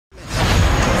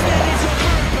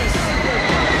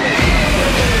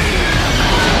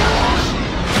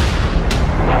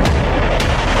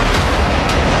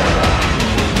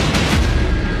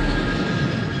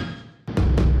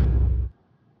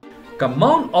ka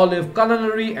Mount Olive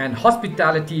Culinary and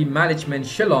Hospitality Management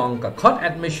Shillong ka khot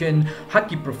admission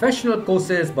haki professional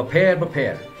courses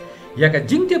baper ya ka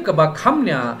jingtip ka ba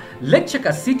khamnya lecture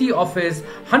ka city office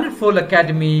 100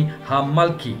 Academy ha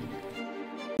malki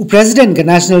President of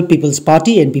National People's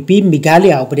Party NPP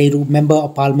Meghalaya Upaderu Member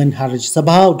of Parliament Haraj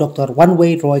Sabha Dr.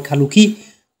 One-Way Ri Khasi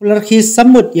Khasi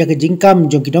SAMMUT ya ka jingkam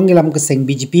jong ke seng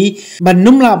BJP ban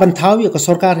numla ban THAW ya ka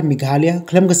SORKAR Meghalaya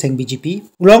KHLEM ke seng BJP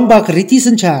ulong ba ka riti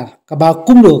sanchar ka ba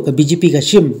kumlo ka BJP ka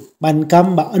shim ban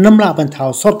kam ba numla ban THAW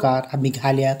SORKAR ha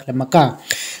Meghalaya KHLEM ka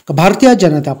Bharatiya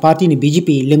Janata Party ni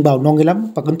BJP lengbau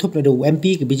nongelam pakantup na do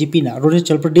MP ke BJP na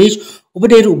Arunachal Pradesh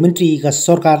Upaderu Menteri ka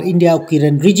SORKAR India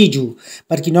Kiran Rijiju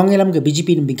parki nongelam ke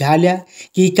BJP ni Meghalaya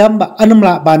ki kam ba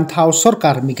anamla ban THAW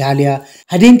SORKAR Meghalaya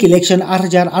hadin ki election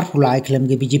 2008 KHLEM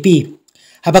ke BJP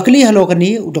habakali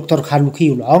halokani Dr. KHARLUKHI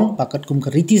ulong pakat kum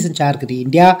keriti sanchar ke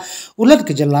India ulat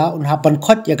ke jylla unha ban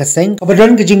khot ya ka seng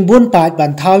kabadon ke jingbon pat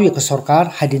ban THAW ya ka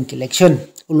SORKAR hadin ki election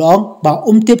ulong ba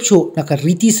umtip shu na ka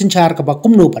riti sanchar ka ba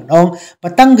kumno panong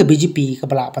patang ke BJP ka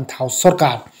bala ban THAW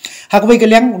SORKAR hakbai ka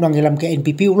liang unang ilam ke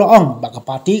NPP ulong ba ka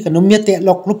party ka numyate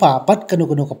lok lupa pat kanu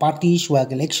ka party shwa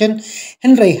ke election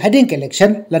henry hadin ke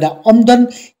election lada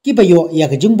omdan ki bayo ya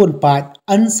ka jingbon pat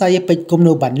an saya pet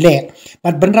kumno ban le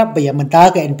pat banrap ba ya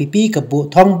manta ka NPP ka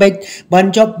bu thong bet ban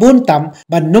job bun tam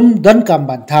ban num don kam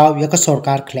ban THAW ya ka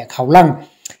SORKAR khle khawlang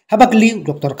habakli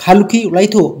Dr. KHARLUKHI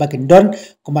ulaitu bakin don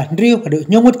kumandriu hadu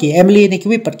nyongut ki Emily ne ki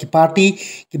pat ki party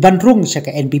ki bandrung sa ka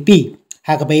NPP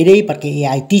hakabayde pat ki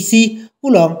AITC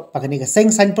ulong pakani ka seng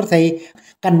san pertai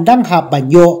kandang ha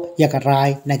banyo ya ka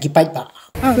rai na ki pai ba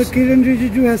So Kiran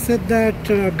Rijiju has said that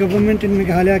government in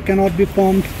Meghalaya cannot be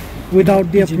formed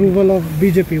without the approval of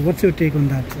BJP. What's your take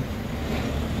on that, sir?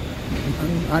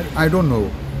 I don't know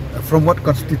from what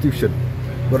constitution,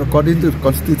 but according to the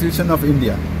Constitution of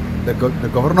India, the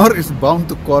governor is bound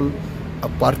to call a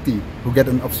party who get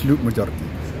an absolute majority.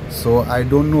 So I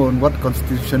don't know on what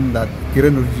constitution that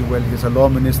Kiran Rijiju, well, he's a law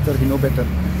minister, he know better.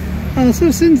 So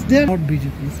since they're not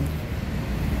BJP, sir.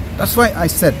 That's why I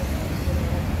said,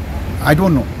 I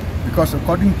don't know, because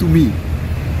according to me,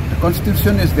 the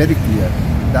constitution is very clear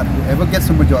that whoever gets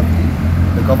a majority,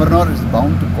 the governor is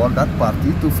bound to call that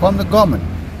party to form the government.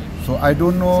 So I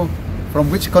don't know from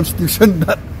which constitution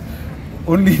that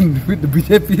only with the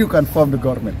BJP you can form the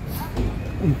government.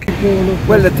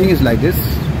 Well, the thing is like this,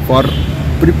 for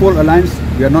Pre-Poll Alliance,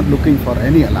 we are not looking for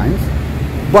any alliance,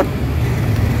 but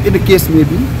in the case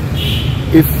maybe,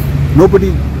 if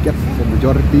nobody gets the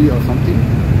majority or something,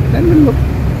 then we'll look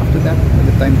after that when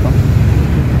the time comes.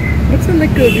 But sir,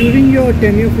 like during your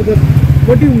tenure for the,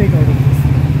 what do you make out of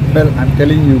this? Well, I'm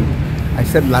telling you, I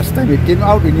said last time it came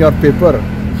out in your paper,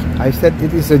 I said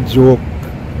it is a joke.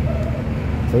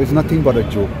 So it's nothing but a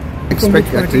joke. Expect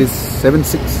at least 7,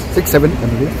 6, 7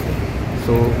 anyway.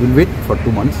 So we'll wait for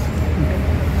 2 months.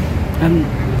 And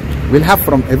we'll have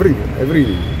from every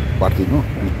party, no?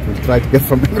 We'll try to get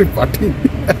from every party.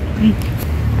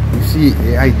 You see,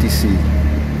 AITC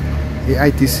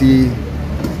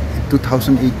in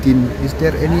 2018, is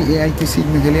there any AITC in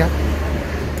Meghalaya?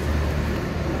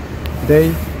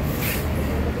 They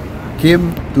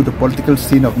came to the political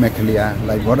scene of Meghalaya,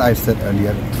 like what I said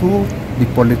earlier, through the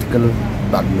political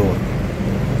back door.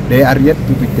 They are yet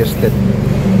to be tested.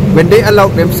 When they allow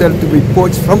themselves to be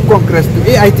poached from Congress to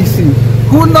AITC,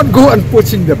 who will not go and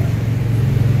poaching them?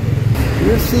 We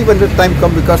will see when the time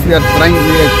comes, because we are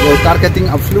targeting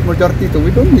absolute majority, so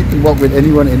we don't need to work with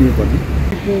anybody.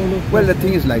 Well, the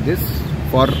thing is like this,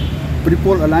 for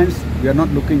Pre-Poll Alliance, we are not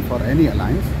looking for any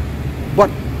alliance, but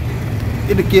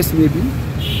in the case maybe,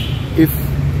 if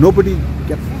nobody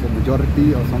gets the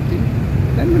majority or something,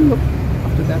 then we'll look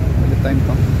after that when the time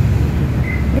comes.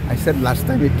 I said last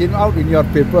time it came out in your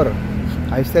paper,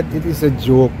 I said it is a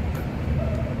joke.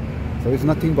 So it's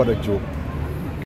nothing but a joke.